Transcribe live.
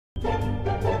So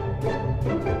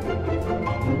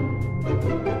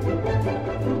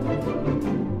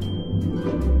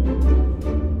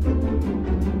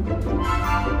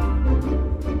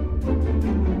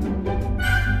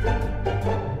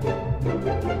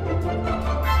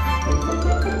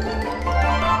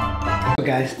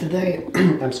guys, today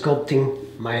I'm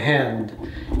sculpting my hand,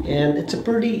 and it's a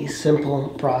pretty simple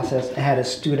process. I had a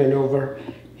student over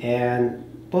and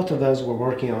both of us were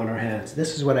working on our hands.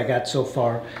 This is what I got so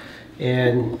far,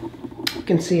 and you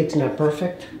can see it's not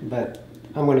perfect, but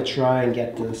I'm going to try and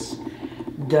get this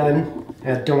done.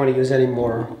 I don't want to use any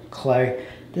more clay.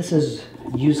 This is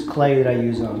used clay that I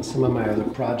use on some of my other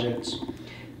projects.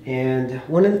 And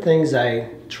one of the things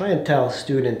I try and tell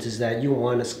students is that you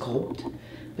want to sculpt,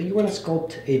 but you want to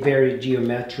sculpt a very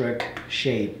geometric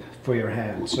shape for your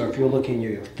hand. So if you're looking at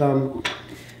your thumb,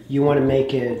 you want to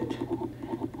make it,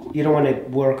 you don't want to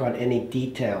work on any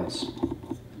details.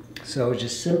 So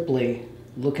just simply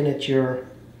looking at your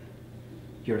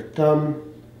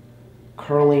thumb,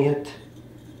 curling it,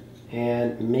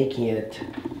 and making it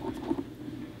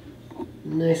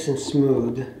nice and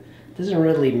smooth. Doesn't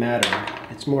really matter.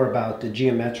 It's more about the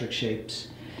geometric shapes.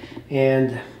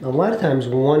 And a lot of times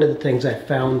one of the things I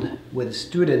found with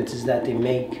students is that they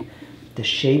make the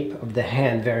shape of the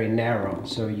hand very narrow.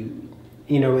 So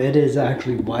you know, it is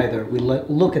actually wider. We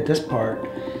look at this part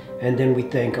and then we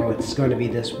think, oh, it's going to be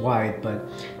this wide, but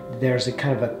there's a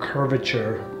kind of a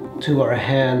curvature to our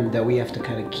hand that we have to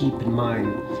kind of keep in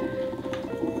mind.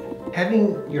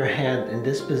 Having your hand in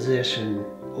this position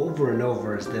over and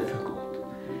over is difficult.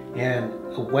 And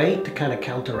a way to kind of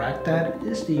counteract that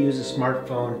is to use a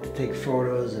smartphone to take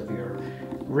photos of your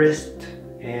wrist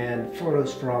and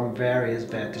photos from various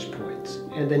vantage points.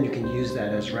 And then you can use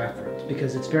that as reference,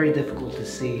 because it's very difficult to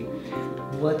see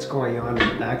what's going on in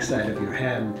the backside of your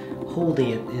hand holding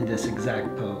it in this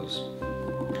exact pose.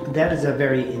 That is a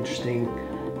very interesting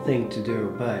thing to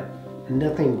do, but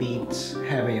nothing beats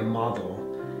having a model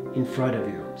in front of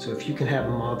you. So if you can have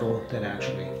a model that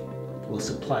actually will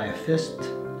supply a fist,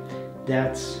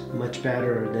 that's much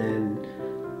better than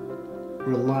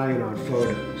relying on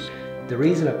photos. The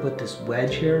reason I put this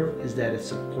wedge here is that it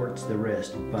supports the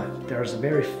wrist, but there's a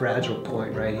very fragile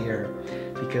point right here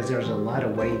because there's a lot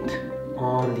of weight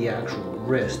on the actual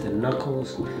wrist and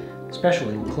knuckles,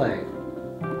 especially in clay.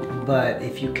 But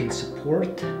if you can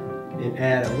support and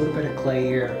add a little bit of clay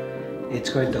here, it's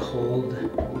going to hold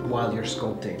while you're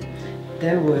sculpting.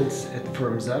 Then once it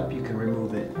firms up, you can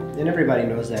remove it. And everybody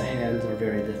knows that hands are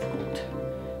very difficult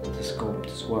to sculpt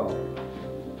as well.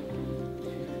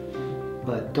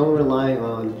 But don't rely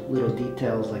on little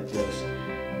details like this.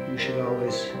 You should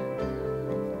always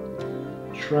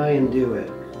try and do it.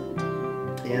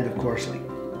 And of course, like,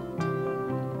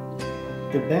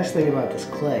 the best thing about this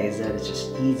clay is that it's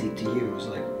just easy to use.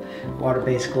 Like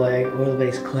water-based clay,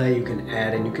 oil-based clay, you can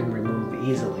add and you can remove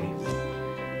easily.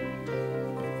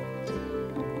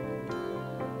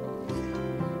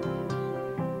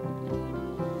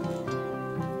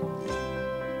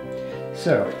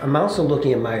 So I'm also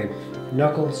looking at my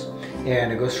knuckles,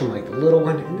 and it goes from like the little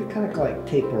one and they kind of like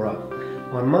taper up.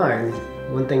 On mine,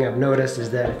 one thing I've noticed is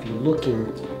that if you're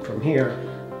looking from here,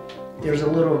 there's a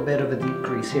little bit of a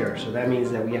decrease here. So that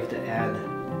means that we have to add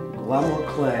a lot more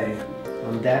clay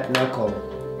on that knuckle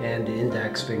and the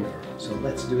index finger. So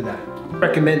let's do that. I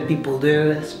recommend people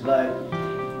do this, but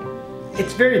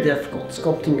it's very difficult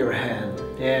sculpting your hand,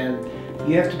 and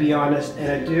you have to be honest,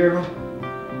 and I do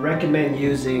recommend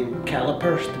using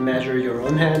calipers to measure your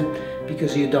own hand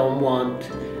because you don't want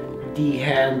the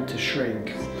hand to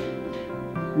shrink.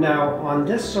 Now on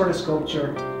this sort of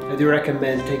sculpture, I do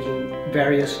recommend taking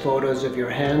various photos of your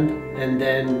hand and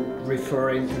then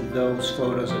referring to those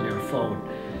photos on your phone,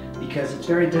 because it's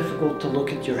very difficult to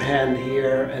look at your hand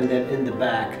here and then in the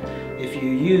back. If you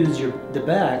use the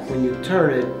back, when you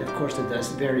turn it, of course it does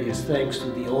various things to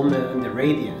the ulna and the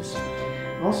radius.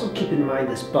 Also keep in mind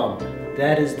this bump.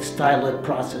 That is the stylet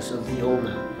process of the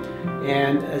ulna.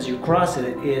 And as you cross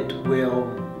it, it will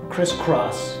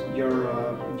crisscross your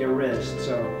wrist.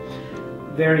 So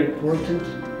very important.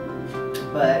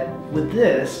 But with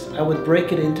this, I would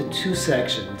break it into two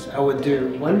sections. I would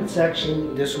do one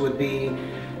section, this would be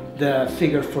the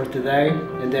figure for today,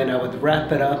 and then I would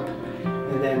wrap it up,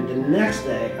 and then the next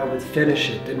day I would finish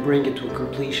it and bring it to a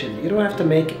completion. You don't have to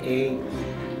make a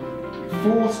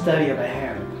full study of a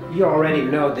hand. You already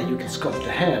know that you can sculpt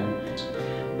a hand,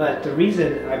 but the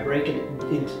reason I break it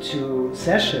into two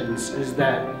sessions is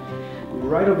that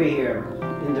right over here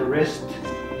in the wrist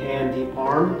and the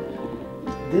arm,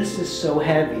 this is so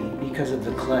heavy because of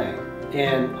the clay,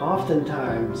 and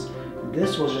oftentimes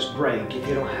this will just break if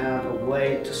you don't have a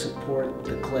way to support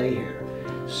the clay here.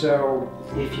 So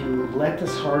if you let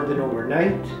this harden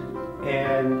overnight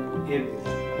and it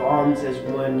bonds as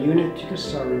one unit, you can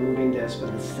start removing this for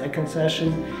the second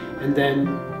session, and then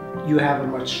you have a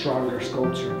much stronger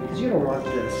sculpture, because you don't want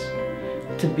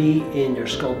this to be in your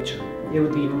sculpture. It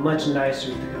would be much nicer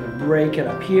to kind of break it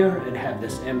up here and have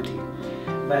this empty.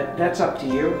 But that's up to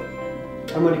you.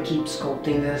 I'm going to keep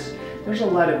sculpting this. There's a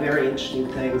lot of very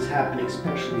interesting things happening,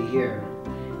 especially here.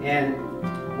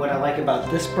 And what I like about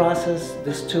this process,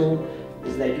 this tool,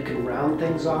 is that you can round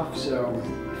things off. So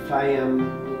if I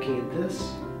am looking at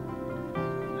this,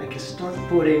 I can start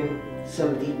putting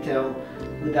some detail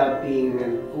without being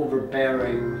an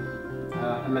overbearing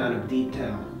amount of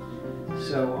detail.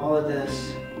 So all of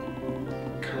this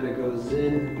kind of goes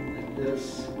in like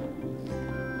this.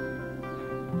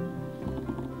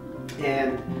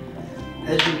 And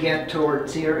as you get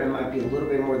towards here, it might be a little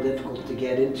bit more difficult to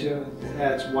get into.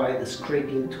 That's why the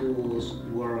scraping tools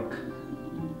work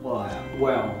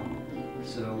well.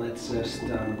 So let's just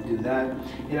do that.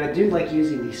 And I do like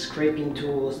using these scraping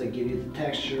tools that give you the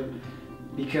texture,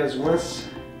 because once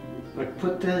I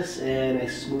put this and I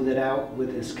smooth it out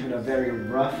with this kind of very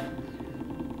rough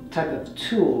type of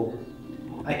tool,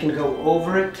 I can go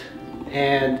over it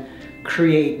and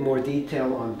create more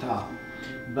detail on top.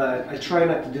 But I try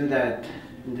not to do that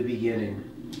in the beginning.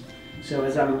 So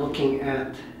as I'm looking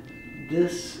at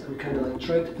this, I'm kind of like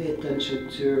trying to pay attention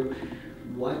to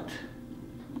what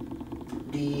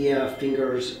the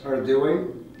fingers are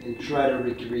doing and try to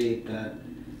recreate that.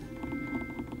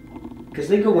 Because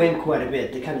they go in quite a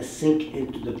bit. They kind of sink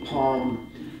into the palm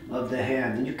of the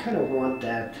hand, and you kind of want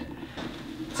that.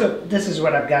 So this is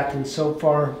what I've gotten so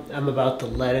far. I'm about to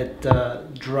let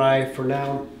it dry for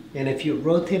now. And if you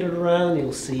rotate it around,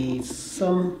 you'll see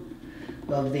some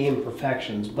of the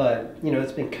imperfections, but you know,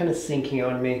 it's been kind of sinking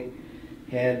on me,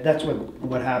 and that's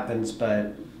what happens.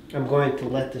 But I'm going to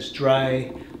let this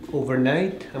dry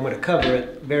overnight. I'm going to cover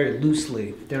it very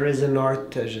loosely. There is an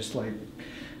art to just like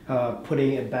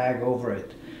putting a bag over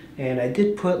it. And I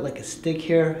did put like a stick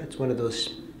here. It's one of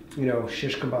those, you know,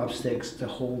 shish kebab sticks to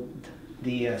hold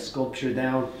the sculpture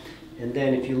down. And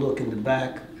then if you look in the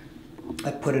back,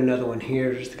 I put another one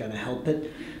here just to kind of help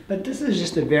it. But this is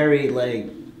just a very like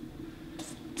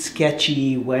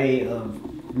sketchy way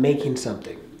of making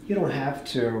something. You don't have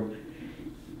to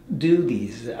do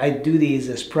these. I do these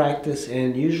as practice,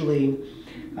 and usually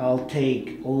I'll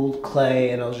take old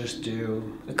clay and I'll just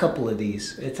do a couple of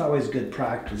these. It's always good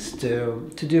practice to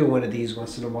do one of these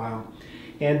once in a while.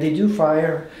 And they do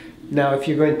fire. Now if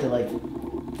you're going to like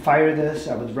fire this,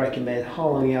 I would recommend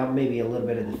hollowing out maybe a little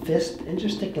bit of the fist and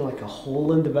just taking like a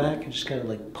hole in the back and just kind of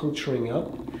like puncturing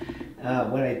up.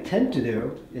 What I tend to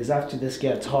do is after this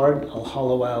gets hard, I'll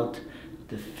hollow out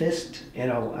the fist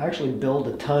and I'll actually build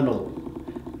a tunnel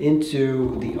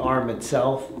into the arm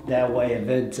itself. That way it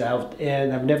vents out,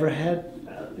 and I've never had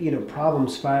you know,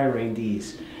 problems firing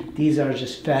these. These are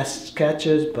just fast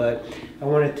sketches, but I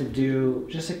wanted to do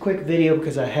just a quick video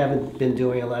because I haven't been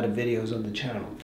doing a lot of videos on the channel.